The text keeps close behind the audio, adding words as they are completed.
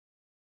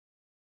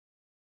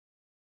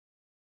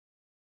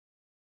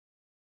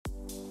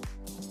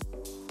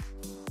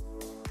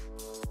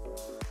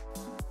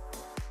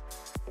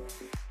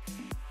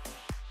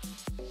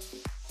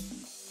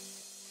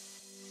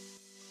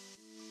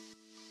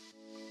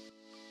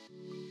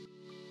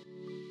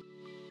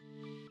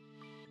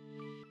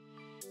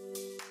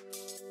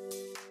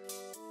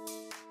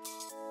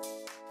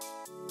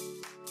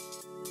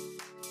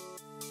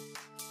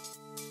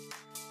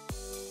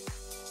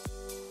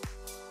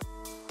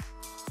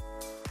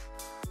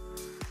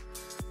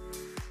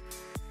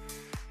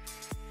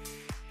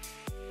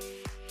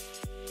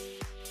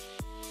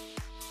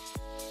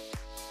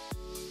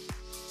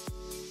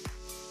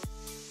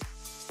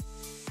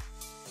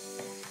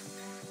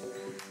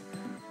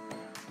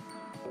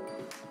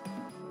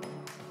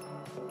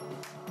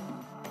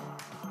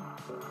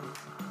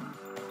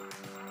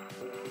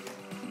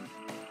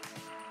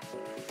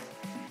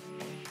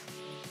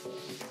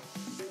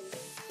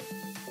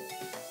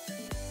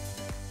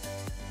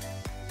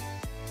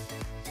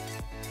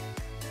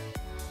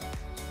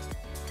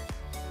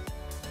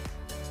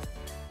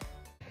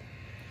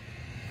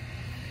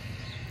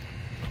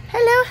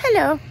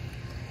Hello,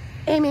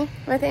 Amy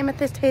with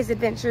Amethyst Haze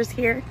Adventures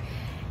here,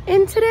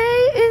 and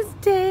today is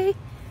day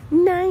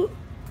 19.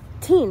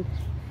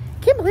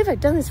 Can't believe I've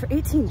done this for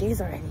 18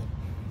 days already.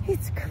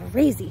 It's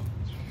crazy.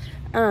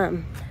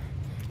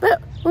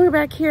 But we're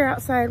back here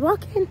outside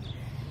walking.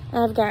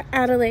 I've got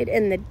Adelaide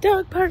in the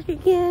dog park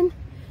again.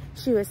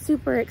 She was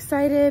super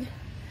excited.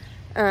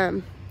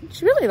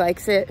 She really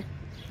likes it.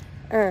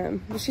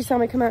 She saw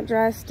me come out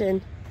dressed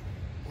and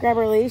grab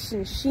her leash,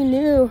 and she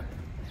knew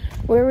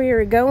where we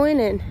were going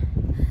and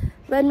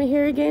led me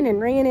here again and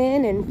ran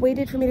in and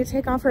waited for me to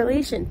take off her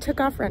leash and took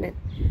off running.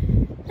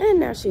 And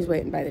now she's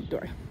waiting by the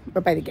door,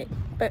 or by the gate,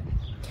 but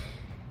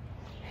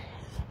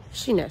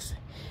she knows.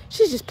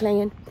 She's just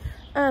playing.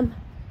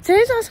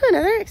 Today's also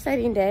another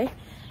exciting day.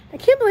 I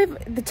can't believe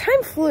the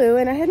time flew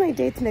and I had my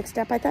dates mixed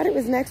up. I thought it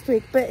was next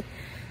week, but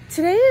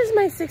today is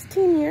my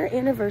 16-year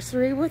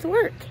anniversary with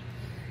work.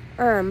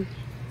 I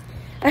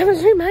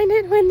was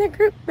reminded when the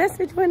group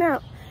message went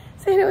out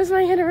saying it was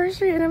my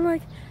anniversary, and I'm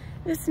like,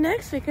 it's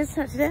next week, it's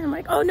not today. I'm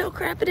like, oh no,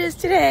 crap, it is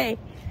today.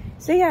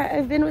 So yeah,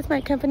 I've been with my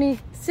company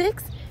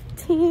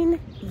 16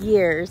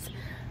 years.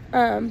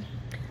 I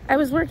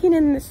was working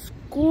in the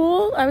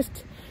school.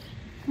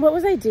 What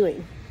was I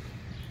doing?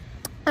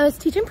 I was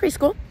teaching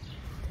preschool,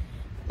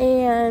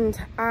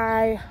 and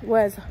I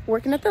was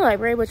working at the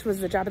library, which was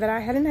the job that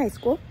I had in high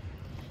school,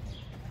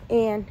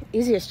 and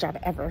easiest job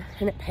ever,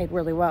 and it paid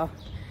really well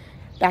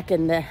back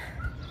in the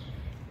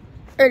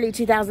early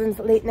 2000s,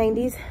 late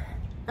 90s.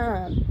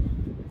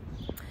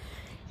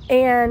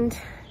 And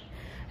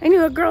I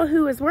knew a girl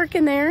who was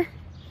working there.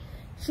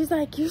 She's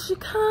like, you should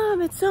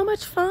come, it's so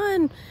much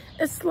fun.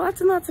 It's lots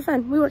and lots of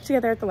fun. We worked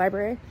together at the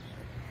library.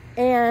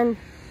 And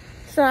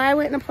so I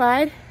went and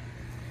applied,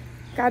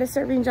 got a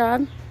serving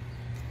job.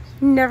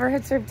 Never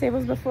had served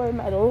tables before in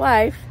my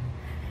life.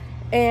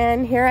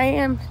 And here I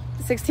am,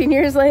 16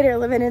 years later,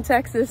 living in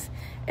Texas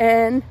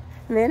and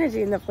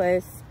managing the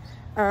place.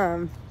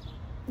 So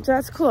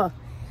that's cool.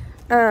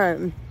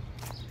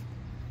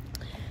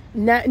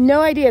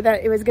 No idea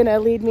that it was gonna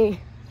lead me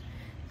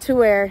to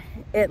where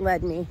it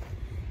led me.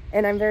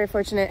 And I'm very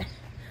fortunate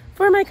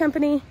for my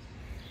company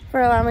for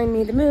allowing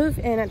me to move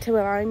and to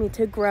allowing me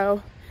to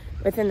grow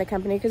within the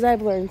company, because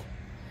I've learned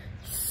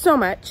so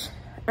much.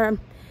 But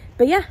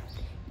yeah,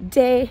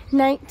 day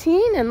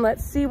 19, and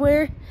let's see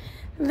where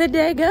the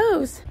day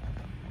goes.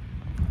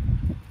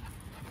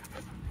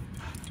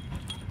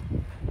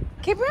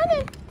 Keep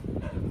running.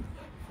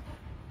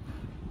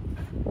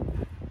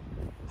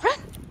 Run.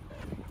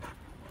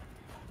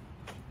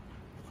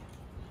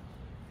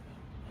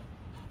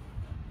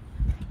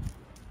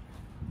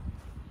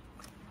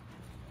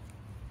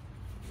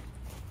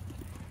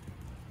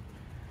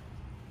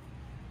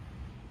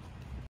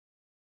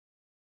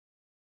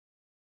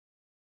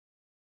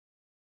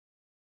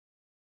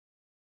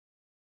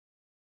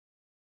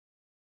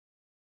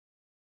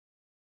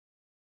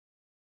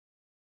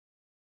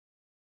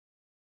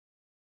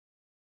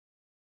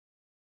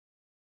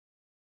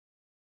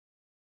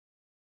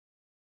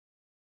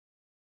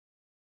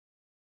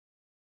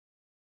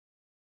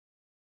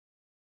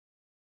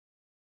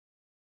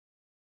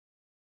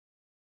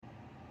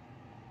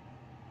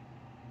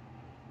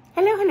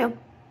 Hello,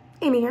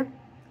 Amy here.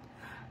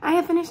 I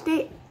have finished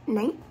day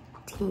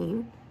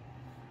 19.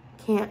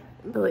 Can't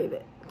believe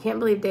it. Can't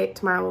believe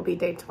tomorrow will be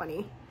day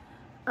 20.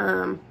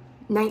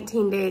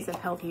 19 days of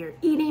healthier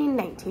eating,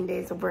 19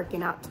 days of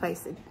working out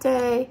twice a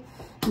day,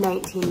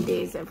 19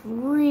 days of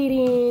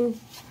reading.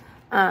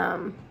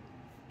 That's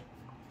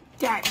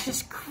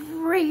just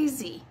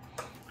crazy.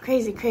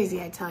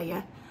 Crazy, I tell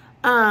you.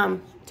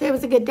 Today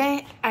was a good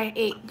day. I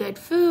ate good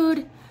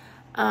food.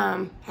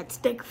 Had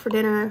steak for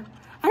dinner.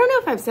 I don't know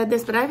if I've said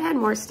this, but I've had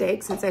more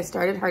steak since I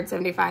started Hard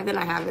 75 than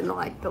I have in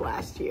the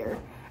last year.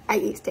 I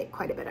eat steak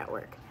quite a bit at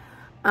work.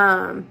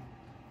 I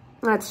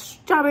had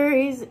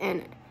strawberries,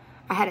 and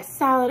I had a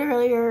salad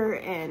earlier,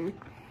 and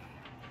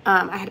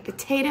I had a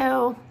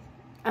potato.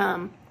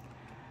 I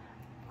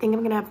think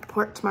I'm gonna have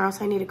pork tomorrow,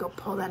 so I need to go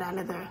pull that out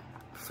of the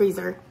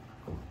freezer.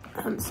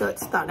 So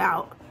it's thawed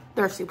out.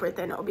 They're super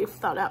thin. It'll be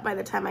thawed out by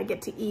the time I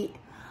get to eat.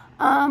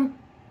 But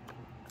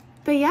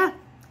yeah,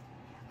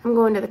 I'm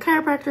going to the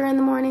chiropractor in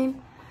the morning.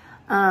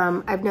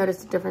 I've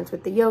noticed a difference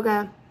with the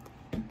yoga,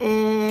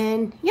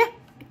 and yeah,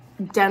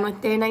 done with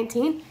day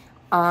 19,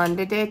 on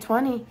to day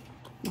 20.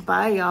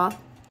 Bye, y'all.